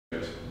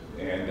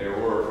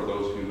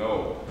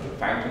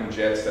Phantom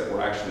jets that were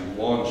actually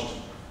launched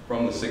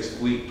from the Sixth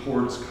Fleet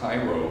towards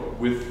Cairo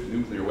with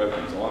nuclear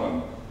weapons on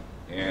them.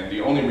 And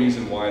the only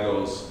reason why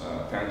those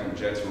Phantom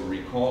jets were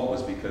recalled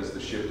was because the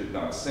ship did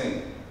not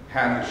sink.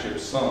 Had the ship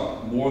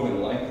sunk, more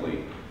than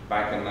likely,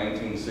 back in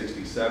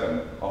 1967,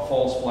 a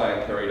false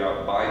flag carried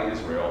out by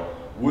Israel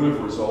would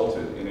have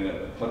resulted in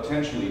a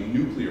potentially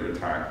nuclear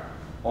attack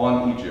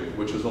on Egypt,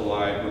 which was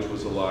allied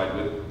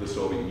with the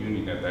Soviet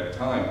Union at that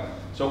time.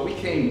 So we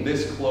came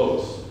this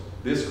close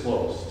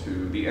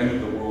to the end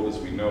of the world as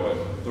we know it,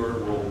 the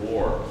Third World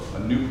War, a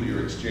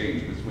nuclear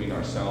exchange between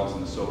ourselves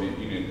and the Soviet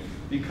Union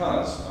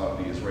because of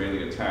the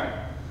Israeli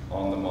attack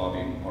on the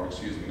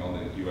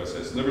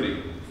USS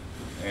Liberty.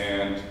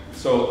 And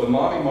so the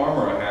Mavi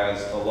Marmara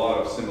has a lot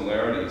of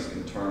similarities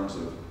in terms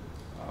of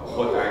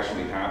what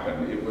actually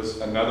happened. It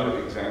was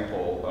another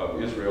example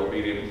of Israel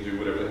being able to do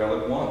whatever the hell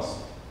it wants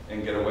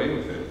and get away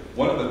with it.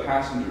 One of the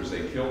passengers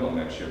they killed on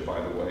that ship, by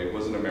the way,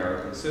 was an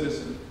American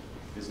citizen.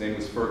 His name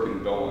was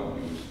Furkan Doğan.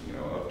 He was,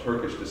 of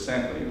Turkish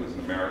descent, but he was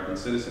an American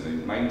citizen,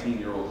 a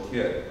 19-year-old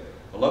kid,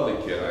 a lovely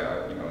kid,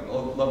 a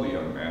lovely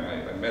young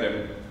man. I met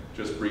him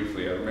just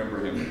briefly. I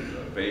remember him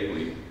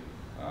vaguely,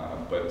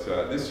 but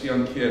this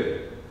young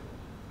kid,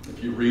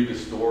 if you read the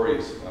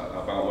stories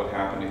about what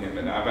happened to him,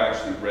 and I've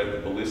actually read the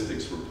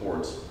ballistics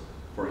reports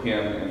for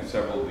him and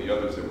several of the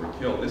others that were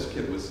killed, this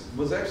kid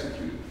was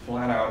executed,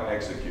 flat out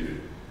executed.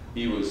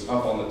 He was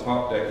up on the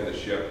top deck of the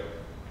ship,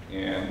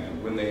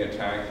 and when they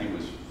attacked, he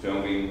was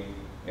filming,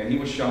 and he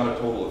was shot a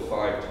total of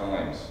 5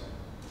 times.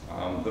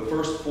 The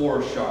first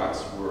 4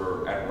 shots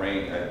were at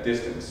range, at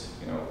distance,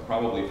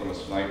 probably from a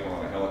sniper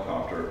on a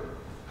helicopter,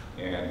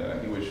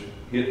 and he was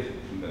hit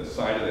in the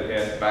side of the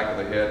head, back of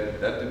the head.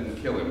 That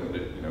didn't kill him, but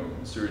it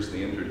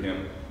seriously injured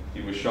him.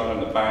 He was shot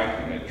in the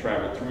back, and it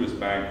traveled through his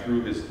back,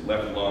 through his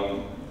left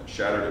lung,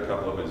 shattered a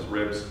couple of his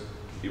ribs.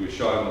 He was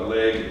shot in the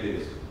leg,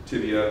 his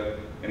tibia,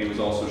 and he was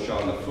also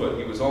shot in the foot.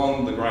 He was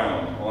on the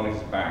ground, on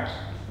his back,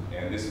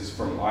 and this is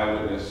from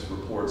eyewitness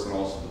reports, and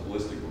also the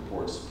ballistic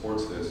report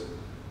supports this.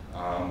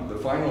 The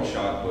final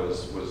shot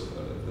was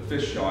the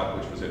 5th shot,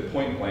 which was at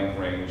point blank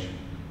range,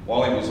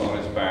 while he was on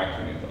his back.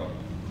 And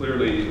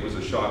clearly, it was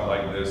a shot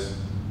like this,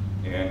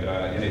 and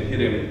it hit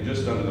him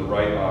just under the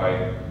right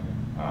eye,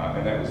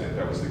 and that was it.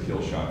 That was the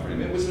kill shot for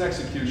him. It was an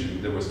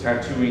execution. There was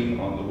tattooing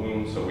on the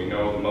wound, so we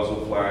know the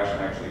muzzle flash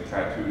actually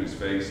tattooed his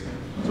face.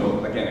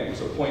 So again, it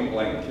was a point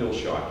blank kill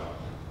shot.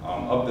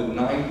 Of the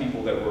 9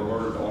 people that were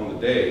murdered on the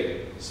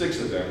day,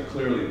 6 of them,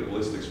 clearly the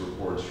ballistics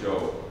reports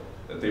show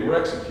that they were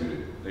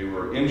executed. They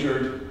were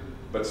injured,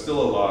 but still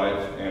alive,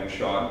 and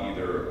shot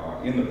either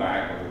in the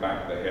back or the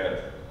back of the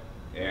head.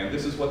 And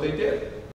this is what they did.